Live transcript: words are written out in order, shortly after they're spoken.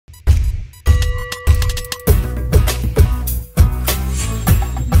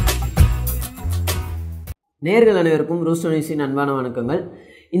நேயர்கள் அனைவருக்கும் ரூஸ்டர் நியூஸின் அன்பான வணக்கங்கள்.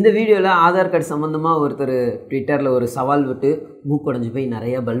 இந்த வீடியோவில் ஆதார் கார்டு சம்மந்தமாக ஒருத்தர் ட்விட்டரில் ஒரு சவால் விட்டு மூக்குடைஞ்சு போய்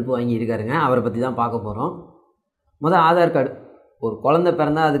நிறைய பல்பு வாங்கியிருக்காருங்க. அவரை பற்றி தான் பார்க்க போகிறோம். ஆதார் கார்டு ஒரு குழந்தை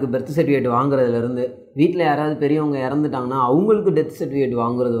பிறந்தால் அதுக்கு பர்த் சர்டிஃபிகேட் வாங்குறதுலேருந்து வீட்டில் யாராவது பெரியவங்க இறந்துட்டாங்கன்னா அவங்களுக்கு டெத் சர்டிஃபிகேட்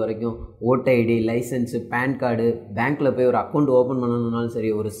வாங்குறது வரைக்கும் voter ID, licence, pan card, பேங்க்கில் போய் ஒரு அக்கௌண்ட் ஓப்பன் பண்ணணுன்னாலும்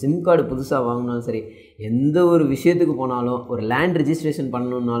சரி, ஒரு சிம் கார்டு புதுசாக வாங்கினாலும் சரி, எந்த ஒரு விஷயத்துக்கு போனாலும், ஒரு லேண்ட் ரிஜிஸ்ட்ரேஷன்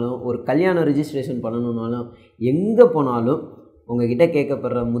பண்ணணுன்னாலும், ஒரு கல்யாணம் ரிஜிஸ்ட்ரேஷன் பண்ணணுன்னாலும், எங்கே போனாலும் உங்ககிட்ட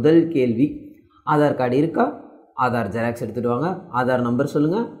கேட்கப்படுற முதல் கேள்வி ஆதார் கார்டு இருக்கா, ஆதார் ஜெராக்ஸ் எடுத்துகிட்டு வாங்க, ஆதார் நம்பர்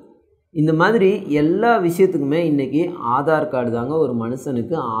சொல்லுங்கள். இந்த மாதிரி எல்லா விஷயத்துக்குமே இன்றைக்கி ஆதார் கார்டு தாங்க ஒரு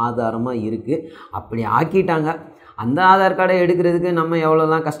மனுஷனுக்கு ஆதாரமாக இருக்குது. அப்படி ஆக்கிட்டாங்க. அந்த ஆதார் கார்டை எடுக்கிறதுக்கு நம்ம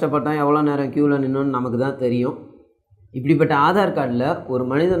எவ்வளோலாம் கஷ்டப்பட்டோம், எவ்வளோ நேரம் க்யூவில் நின்னோன்னு நமக்கு தான் தெரியும். இப்படிப்பட்ட ஆதார் கார்டில் ஒரு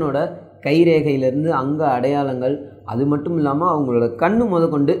மனிதனோட கைரேகையிலேருந்து அங்கே அடையாளங்கள், அது மட்டும் இல்லாமல் அவங்களோட கண்ணு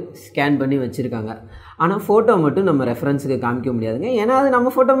முதற்கொண்டு ஸ்கேன் பண்ணி வச்சுருக்காங்க. ஆனால் ஃபோட்டோ மட்டும் நம்ம ரெஃபரன்ஸுக்கு காமிக்க முடியாதுங்க. ஏன்னா அது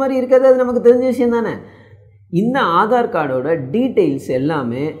நம்ம ஃபோட்டோ மாதிரி இருக்காது, அது நமக்கு தெரிஞ்ச விஷயம் தானே. இந்த ஆதார் கார்டோட டீட்டெயில்ஸ்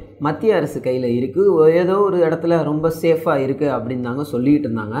எல்லாமே மத்திய அரசு கையில் இருக்குது. ஏதோ ஒரு இடத்துல ரொம்ப சேஃபாக இருக்குது அப்படின்னு தாங்க சொல்லிகிட்டு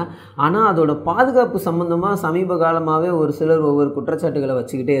இருந்தாங்க. ஆனால் அதோட பாதுகாப்பு சம்மந்தமாக சமீப காலமாகவே ஒரு சிலர் ஒவ்வொரு குற்றச்சாட்டுகளை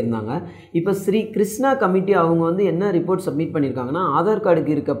வச்சுக்கிட்டே இருந்தாங்க. இப்போ ஸ்ரீ கிருஷ்ணா கமிட்டி அவங்க என்ன ரிப்போர்ட் சப்மிட் பண்ணியிருக்காங்கன்னா, ஆதார்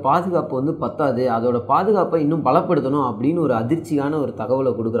கார்டுக்கு இருக்க பாதுகாப்பு பத்தாது, அதோட பாதுகாப்பை இன்னும் பலப்படுத்தணும் அப்படின்னு ஒரு அதிர்ச்சியான ஒரு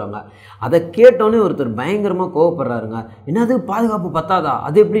தகவலை கொடுக்குறாங்க. அதை கேட்டோன்னே ஒருத்தர் பயங்கரமாக கோவப்படுறாருங்க. என்னது பாதுகாப்பு பத்தாதா,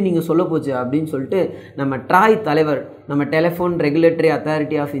 அது எப்படி நீங்கள் சொல்ல போச்சு அப்படின்னு சொல்லிட்டு நம்ம TRAI தலைவர், நம்ம டெலிஃபோன் ரெகுலேட்டரி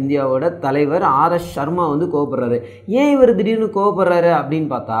அத்தாரிட்டி ஆஃப் இந்தியாவோட தலைவர் RS சர்மா கோவப்படுறாரு. ஏன் இவர் திடீர்னு கோவப்படுறாரு அப்படின்னு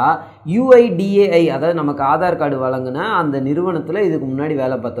பார்த்தா, UIDAI, அதாவது நமக்கு ஆதார் கார்டு வழங்கின அந்த நிறுவனத்தில் இதுக்கு முன்னாடி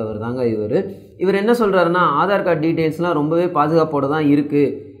வேலை பார்த்தவர் தாங்க இவர் என்ன சொல்கிறாருன்னா, ஆதார் கார்டு டீட்டெயில்ஸ்லாம் ரொம்பவே பாதுகாப்போடு தான்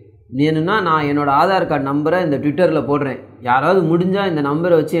இருக்குது. வேணும்னா நான் என்னோடய ஆதார் கார்டு நம்பரை இந்த ட்விட்டரில் போடுறேன், யாராவது முடிஞ்சால் இந்த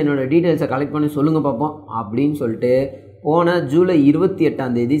நம்பரை வச்சு என்னோடய டீட்டெயில்ஸை கலெக்ட் பண்ணி சொல்லுங்கள் பார்ப்போம் அப்படின்னு சொல்லிட்டு போன ஜூலை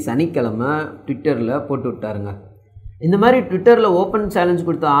 28 சனிக்கிழமை ட்விட்டரில் போட்டு விட்டாருங்க. இந்த மாதிரி ட்விட்டரில் ஓப்பன் சேலஞ்ச்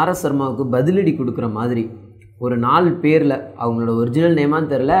கொடுத்த RS சர்மாவுக்கு பதிலடி கொடுக்குற மாதிரி ஒரு 4 பேரில், அவங்களோட ஒரிஜினல்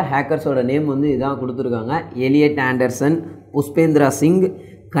நேமான்னு தெரில, ஹேக்கர்ஸோட நேம் இதான் கொடுத்துருக்காங்க. எலியட் ஆண்டர்சன், புஷ்பேந்திரா சிங்,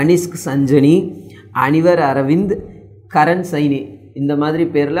 கனிஷ்க் சஞ்சனி, அனிவர் அரவிந்த், கரண் சைனி, இந்த மாதிரி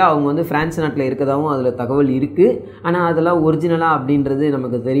பேரில் அவங்க ஃப்ரான்ஸ் நாட்டில் இருக்கதாகவும் அதில் தகவல் இருக்குது. ஆனால் அதெல்லாம் ஒரிஜினலாக அப்படின்றது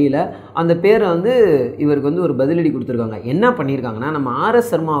நமக்கு தெரியல. அந்த பேரை இவருக்கு ஒரு பதிலடி கொடுத்துருக்காங்க. என்ன பண்ணியிருக்காங்கன்னா, நம்ம RS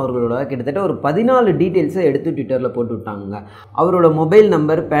சர்மா அவர்களோட கிட்டத்தட்ட ஒரு 14 டீட்டெயில்ஸை எடுத்து ட்விட்டரில் போட்டு விட்டாங்க. அவரோட mobile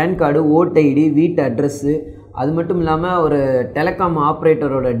number, pan card, voter ID, வீட்டு அட்ரஸ்ஸு, அது மட்டும் இல்லாமல் ஒரு டெலிகாம்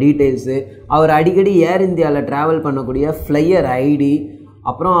ஆப்ரேட்டரோட டீட்டெயில்ஸு, அவர் அடிக்கடி ஏர் இந்தியாவில் ட்ராவல் பண்ணக்கூடிய ஃப்ளையர் ஐடி,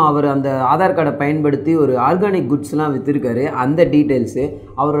 அப்புறம் அவர் அந்த ஆதார் கார்டை பயன்படுத்தி ஒரு ஆர்கானிக் குட்ஸ்லாம் விற்றுருக்காரு, அந்த டீட்டெயில்ஸு,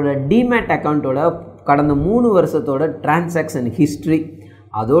 அவரோட டிமேட் அக்கௌண்ட்டோட கடந்த 3 வருஷத்தோட டிரான்சாக்ஷன் ஹிஸ்ட்ரி,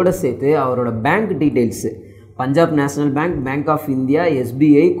 அதோடு சேர்த்து அவரோட bank details, Punjab national bank, bank of India,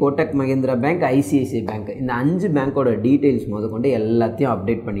 SBI, Kotak Mahindra bank, ICICI bank, இந்த 5 பேங்க்கோட டீட்டெயில்ஸ் முதற்கொண்டு எல்லாத்தையும்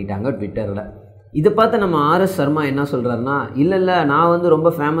அப்டேட் பண்ணிட்டாங்க ட்விட்டரில். இதை பார்த்து நம்ம RS சர்மா என்ன சொல்கிறாருன்னா, இல்லை நான் ரொம்ப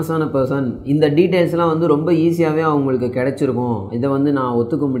ஃபேமஸான பர்சன், இந்த டீட்டெயில்ஸ்லாம் ரொம்ப ஈஸியாகவே அவங்களுக்கு கிடச்சிருக்கும், இதை நான்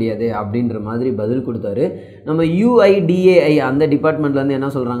ஒத்துக்க முடியாது அப்படின்ற மாதிரி பதில் கொடுத்தாரு. நம்ம UIDAI அந்த டிபார்ட்மெண்ட்லேருந்து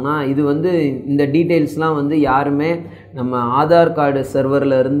என்ன சொல்கிறாங்கன்னா, இது இந்த டீட்டெயில்ஸ்லாம் யாருமே நம்ம ஆதார் கார்டு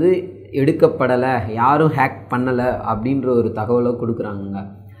சர்வர்லேருந்து எடுக்கப்படலை, யாரும் ஹேக் பண்ணலை அப்படின்ற ஒரு தகவலை கொடுக்குறாங்க.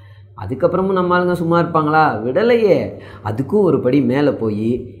 அதுக்கப்புறமும் நம்ம ஆளுங்க சும்மா இருப்பாங்களா, விடலையே. அதுக்கும் ஒரு படி மேலே போய்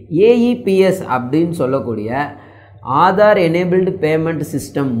AEPS அப்படின்னு சொல்லக்கூடிய ஆதார் எனேபிள்டு பேமெண்ட்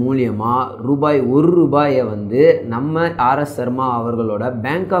சிஸ்டம் மூலியமாக ₹1 நம்ம RS சர்மா அவர்களோட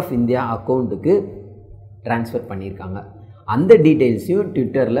பேங்க் ஆஃப் இந்தியா அக்கௌண்ட்டுக்கு ட்ரான்ஸ்ஃபர் பண்ணியிருக்காங்க. அந்த டீட்டெயில்ஸையும்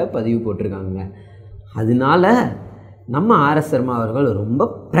ட்விட்டரில் பதிவு போட்டிருக்காங்க. அதனால நம்ம RS சர்மா அவர்கள்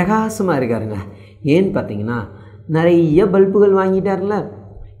ரொம்ப பிரகாசமாக இருக்காருங்க. ஏன்னு பார்த்தீங்கன்னா, நிறைய பல்புகள் வாங்கிட்டார்ல.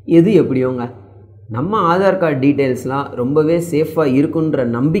 எது எப்படியோங்க, நம்ம ஆதார் கார்டு டீட்டெயில்ஸ்லாம் ரொம்பவே சேஃபாக இருக்குன்ற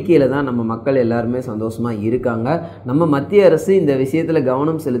நம்பிக்கையில் தான் நம்ம மக்கள் எல்லாருமே சந்தோஷமாக இருக்காங்க. நம்ம மத்திய அரசு இந்த விஷயத்தில்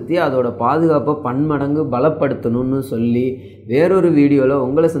கவனம் செலுத்தி அதோட பாதுகாப்பை பன்மடங்கு பலப்படுத்தணும்னு சொல்லி வேறொரு வீடியோவில்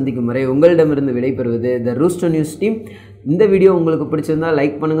உங்களை சந்திக்கும் வரை உங்களிடமிருந்து விடைபெறுவது த ரூஸ்டர் நியூஸ் டீம். இந்த வீடியோ உங்களுக்கு பிடிச்சிருந்தால்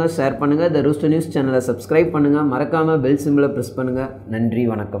லைக் பண்ணுங்கள், ஷேர் பண்ணுங்கள், த ரூஸ்டர் நியூஸ் சேனலை சப்ஸ்கிரைப் பண்ணுங்கள், மறக்காமல் பெல் சிம்பிளை ப்ரெஸ் பண்ணுங்கள். நன்றி,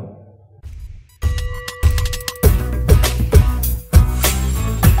 வணக்கம்.